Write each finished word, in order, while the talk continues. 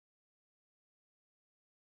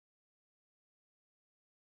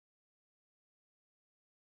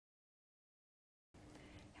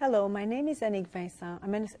Hello, my name is Annick Vincent.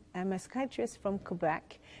 I'm a psychiatrist from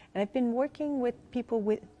Quebec, and I've been working with people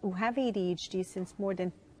who have ADHD since more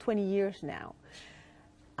than 20 years now.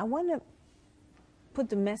 I want to put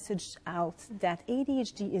the message out that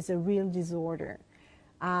ADHD is a real disorder.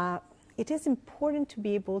 It is important to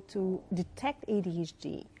be able to detect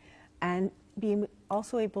ADHD and be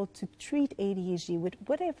also able to treat ADHD with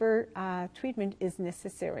whatever treatment is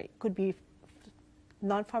necessary. It could be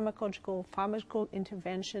non-pharmacological, pharmacological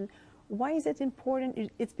intervention. Why is it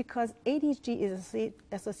important? It's because ADHD is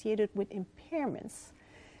associated with impairments.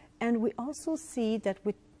 And we also see that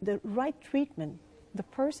with the right treatment, the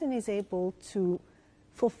person is able to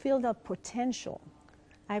fulfill their potential.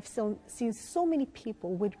 I've seen so many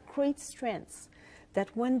people with great strengths that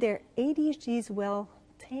when their ADHD is well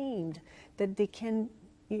tamed, that they can,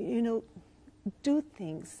 do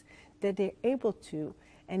things that they're able to.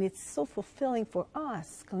 And it's so fulfilling for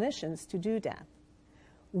us clinicians to do that.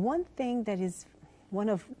 One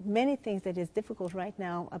of many things that is difficult right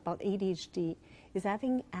now about ADHD is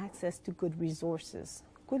having access to good resources.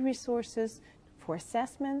 Good resources for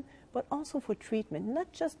assessment, but also for treatment,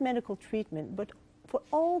 not just medical treatment, but for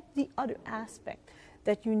all the other aspects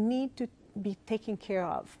that you need to be taken care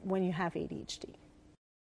of when you have ADHD.